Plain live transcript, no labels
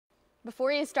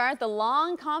Before you start the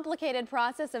long, complicated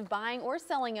process of buying or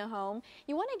selling a home,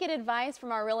 you want to get advice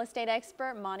from our real estate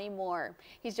expert, Mohr.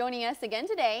 He's joining us again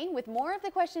today with more of the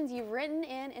questions you've written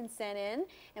in and sent in,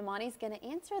 and Monty's going to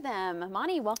answer them.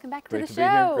 Monty, welcome back to the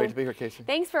show. Great to be here, Casey.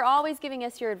 Thanks for always giving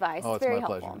us your advice. Oh, it's very my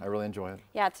helpful. pleasure. I really enjoy it.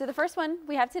 Yeah, so the first one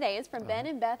we have today is from Ben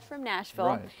and Beth from Nashville.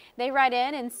 Right. They write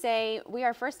in and say, we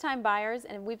are first-time buyers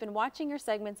and we've been watching your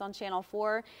segments on Channel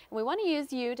 4 and we want to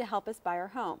use you to help us buy our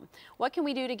home. What can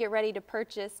we do to get ready to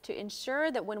purchase to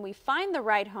ensure that when we find the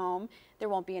right home, there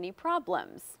won't be any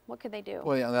problems? What could they do?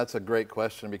 Well, yeah, that's a great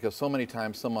question because so many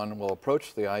times someone will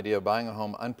approach the idea of buying a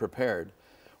home unprepared.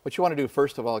 What you want to do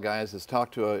first of all, guys, is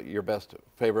talk to your best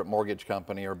favorite mortgage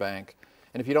company or bank.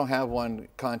 And if you don't have one,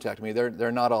 contact me. They're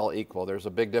not all equal. There's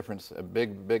a big difference, a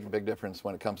big difference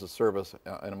when it comes to service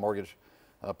in a mortgage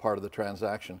part of the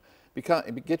transaction.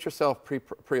 Get yourself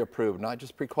pre-approved, not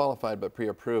just pre-qualified, but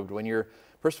pre-approved.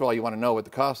 First of all, you want to know what the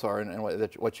costs are and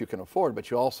what you can afford, but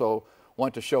you also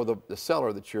want to show the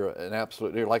seller that you're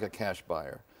you're like a cash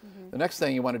buyer. The next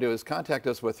thing you want to do is contact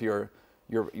us with your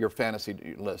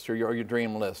fantasy list or your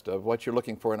dream list of what you're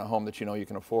looking for in a home that you know you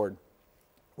can afford.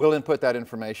 We'll input that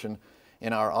information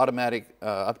in our automatic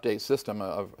update system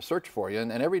of search for you,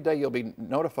 and every day you'll be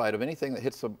notified of anything that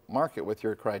hits the market with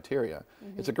your criteria.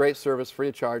 It's a great service, free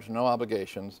of charge, no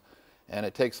obligations, and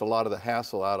it takes a lot of the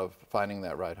hassle out of finding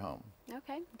that right home.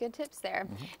 Okay, good tips there.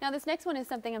 Now this next one is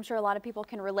something I'm sure a lot of people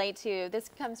can relate to. This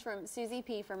comes from Susie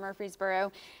P. from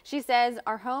Murfreesboro. She says,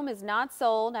 our home is not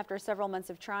sold after several months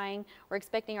of trying. We're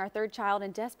expecting our third child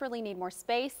and desperately need more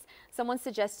space. Someone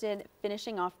suggested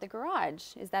finishing off the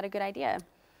garage. Is that a good idea?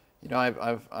 You know,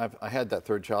 I had that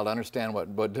third child. I understand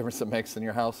what difference it makes in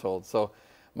your household. So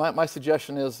my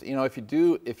suggestion is, you know, if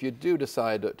you do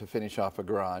decide to finish off a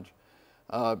garage,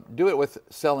 do it with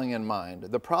selling in mind.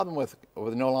 The problem with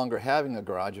no longer having a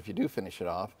garage, if you do finish it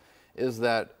off, is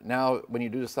that now when you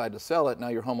do decide to sell it, now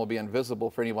your home will be invisible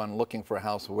for anyone looking for a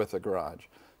house with a garage.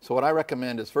 So what I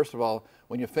recommend is, first of all,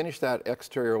 when you finish that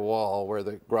exterior wall where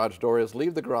the garage door is,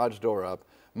 leave the garage door up,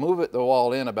 move the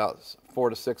wall in about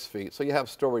 4 to 6 feet, so you have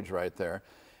storage right there.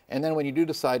 And then when you do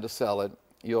decide to sell it,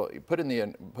 you'll put in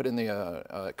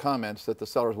the comments that the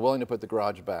seller is willing to put the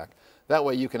garage back. That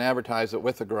way you can advertise it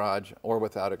with a garage or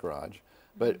without a garage.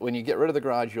 But when you get rid of the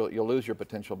garage, you'll lose your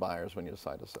potential buyers when you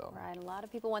decide to sell. Right, a lot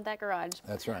of people want that garage.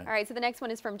 That's right. All right, so the next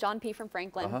one is from John P. from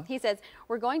Franklin. He says,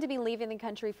 we're going to be leaving the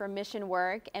country for mission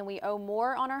work and we owe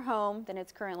more on our home than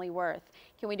it's currently worth.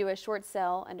 Can we do a short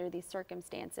sale under these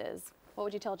circumstances? What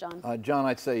would you tell John? John,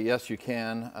 I'd say yes, you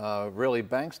can. Really,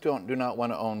 banks do not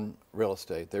want to own real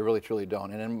estate. They really, truly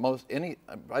don't. And in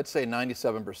I'd say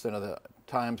 97% of the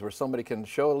times where somebody can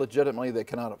show legitimately they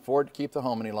cannot afford to keep the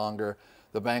home any longer,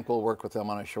 the bank will work with them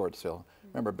on a short sale.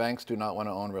 Remember, banks do not want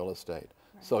to own real estate.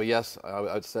 Right. So yes, I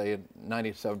would say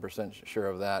 97% sure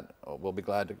of that. We'll be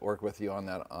glad to work with you on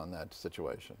that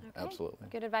situation. Okay. Absolutely.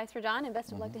 Good advice for John, and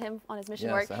best of luck to him on his mission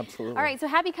work. Yes, absolutely. All right, so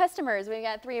happy customers. We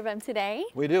got 3 of them today.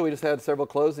 We do. We just had several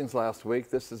closings last week.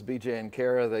 This is BJ and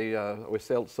Kara. We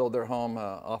sold their home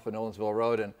off of Nolensville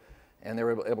Road, and they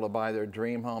were able to buy their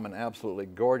dream home, an absolutely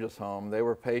gorgeous home. They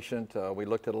were patient. We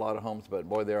looked at a lot of homes, but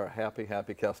boy, they are happy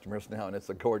customers now, and it's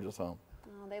a gorgeous home.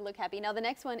 Oh, they look happy. Now the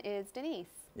next one is Denise.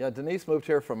 Yeah, Denise moved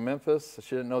here from Memphis.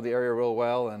 She didn't know the area real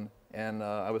well, and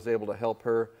I was able to help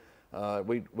her.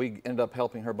 We ended up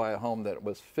helping her buy a home that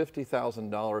was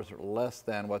 $50,000 less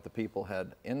than what the people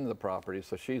had in the property,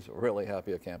 so she's really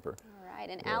happy, a camper. All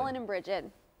right, and really. Alan and Bridget.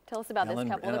 Tell us about this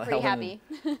couple. They're pretty happy.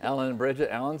 Alan and Bridget.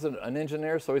 Alan's an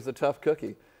engineer, so he's a tough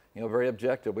cookie. You know, very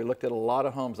objective. We looked at a lot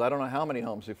of homes. I don't know how many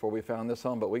homes before we found this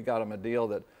home, but we got him a deal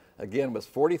that, again, was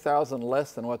 $40,000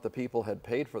 less than what the people had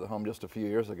paid for the home just a few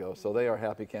years ago. So they are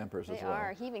happy campers as well. They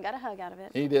are. He even got a hug out of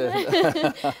it. He did.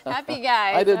 Happy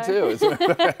guys. I did too.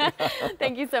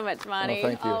 Thank you so much, Monty. Well,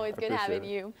 thank you. Always good having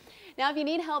you. Now, if you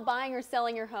need help buying or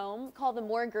selling your home, call the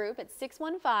Mohr Group at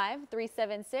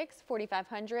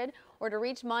 615-376-4500, or to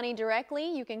reach Monty directly,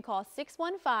 you can call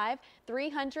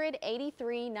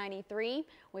 615-300-8393.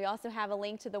 We also have a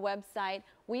link to the website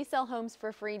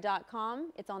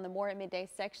WeSellHomesForFree.com. It's on the More at Midday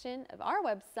section of our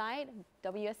website,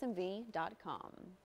 WSMV.com.